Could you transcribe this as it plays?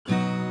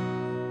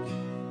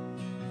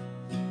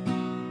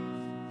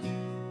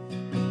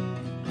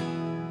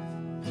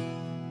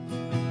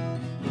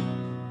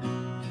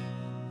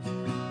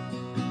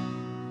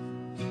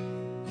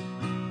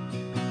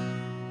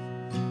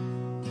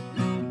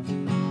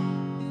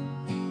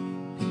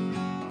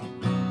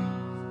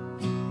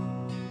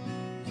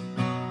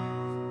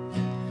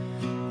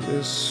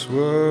This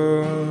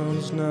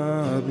world's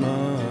not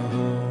my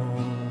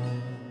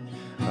home.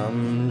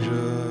 I'm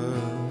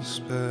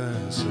just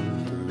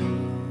passing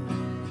through.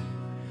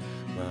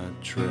 My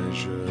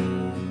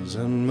treasures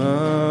and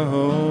my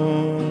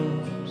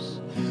hopes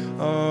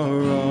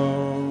are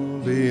all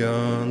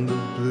beyond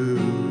the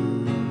blue.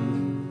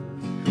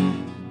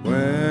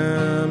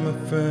 Where my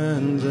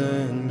friends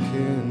and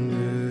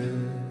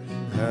kindred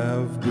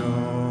have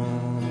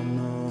gone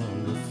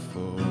on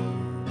before,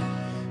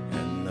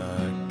 and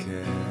I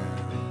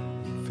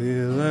can't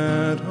feel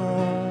at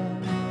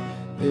home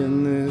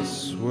in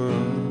this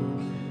world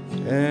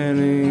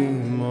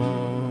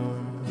anymore.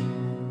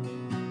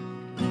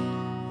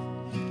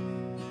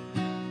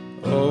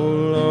 Oh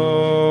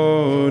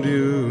Lord,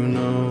 you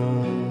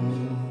know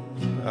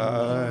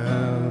I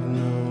have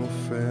no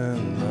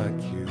friend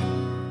like you.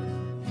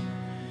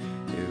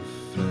 If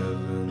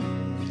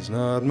heaven's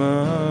not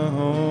my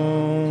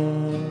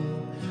home,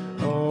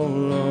 oh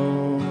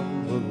Lord,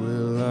 what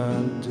will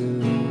I do?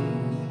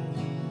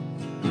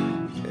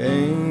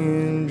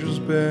 Angels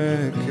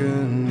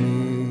beckon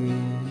me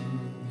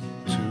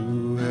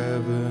to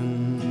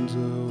heaven's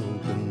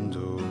open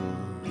door,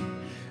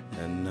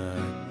 and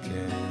I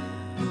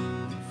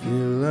can't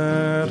feel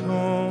at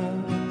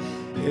home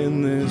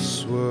in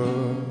this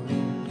world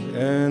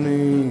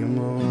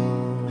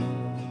anymore.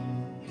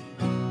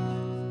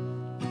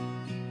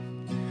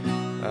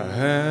 I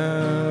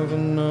have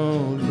an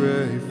old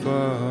gray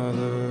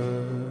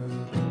father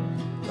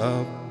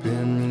up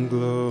in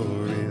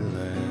glory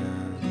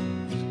land,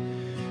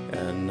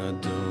 and I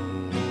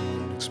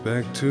don't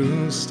expect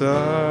to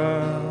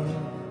start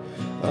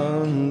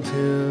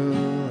until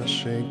I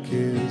shake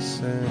his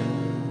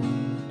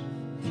hand.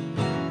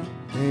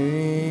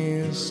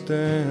 He's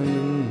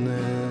standing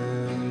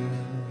there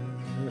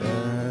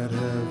at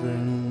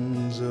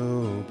heaven's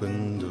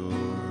open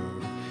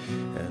door,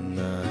 and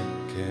I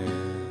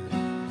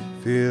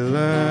can't feel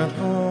at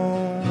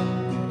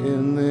home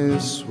in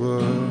this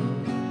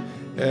world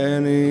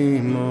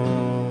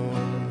anymore.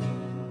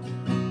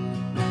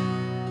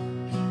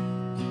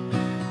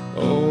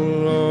 Oh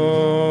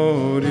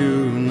Lord,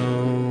 you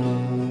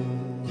know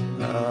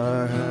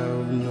I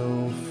have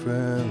no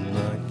friend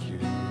like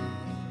you.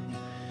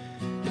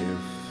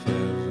 If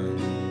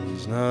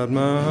heaven's not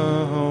my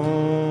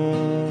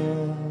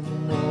home,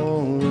 oh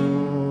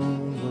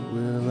Lord, what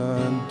will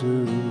I do?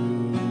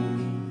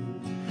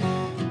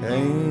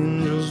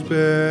 Angels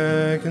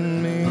beckon